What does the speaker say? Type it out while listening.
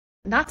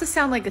Not to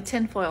sound like a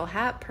tinfoil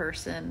hat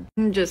person.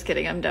 I'm just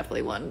kidding, I'm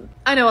definitely one.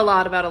 I know a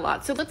lot about a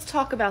lot. So let's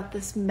talk about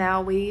this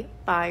Maui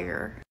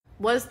fire.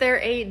 Was there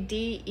a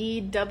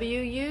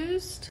DEW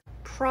used?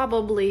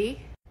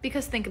 Probably.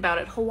 Because think about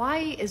it,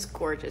 Hawaii is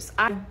gorgeous.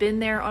 I've been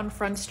there on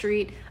Front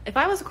Street. If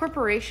I was a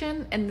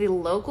corporation and the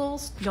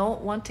locals don't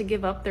want to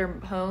give up their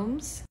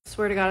homes,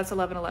 swear to God it's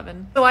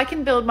 11/11. So I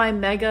can build my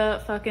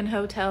mega fucking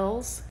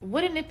hotels.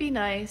 Wouldn't it be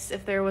nice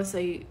if there was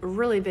a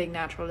really big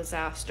natural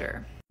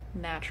disaster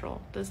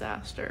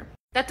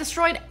that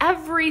destroyed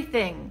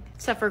everything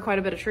except for quite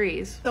a bit of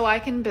trees? So I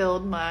can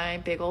build my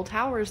big old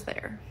towers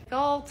there.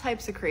 All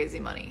types of crazy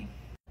money.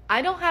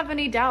 I don't have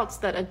any doubts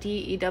that a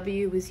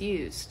DEW was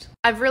used.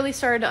 I've really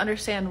started to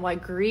understand why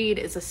greed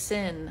is a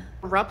sin.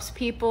 It corrupts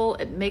people,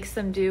 it makes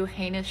them do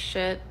heinous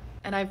shit,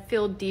 and I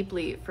feel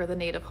deeply for the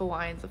Native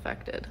Hawaiians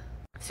affected.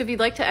 So if you'd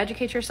like to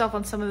educate yourself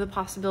on some of the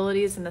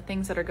possibilities and the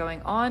things that are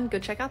going on, go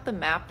check out the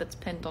map that's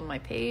pinned on my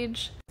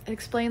page. It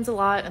explains a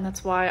lot, and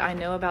that's why I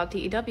know about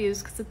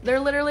DEWs, because they're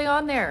literally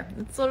on there.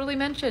 It's literally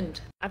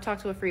mentioned. I've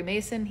talked to a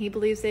Freemason, he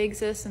believes they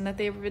exist and that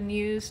they've been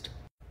used.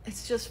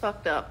 It's just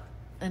fucked up.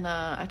 And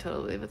I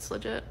totally believe it's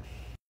legit.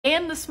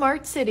 And the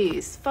smart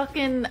cities,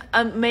 fucking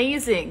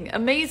amazing.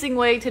 Amazing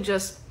way to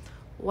just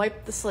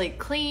wipe the slate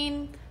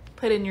clean,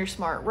 put in your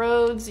smart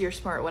roads, your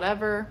smart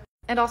whatever.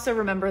 And also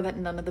remember that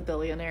none of the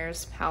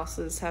billionaires'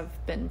 houses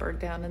have been burned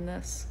down in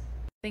this.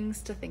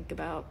 Things to think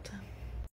about.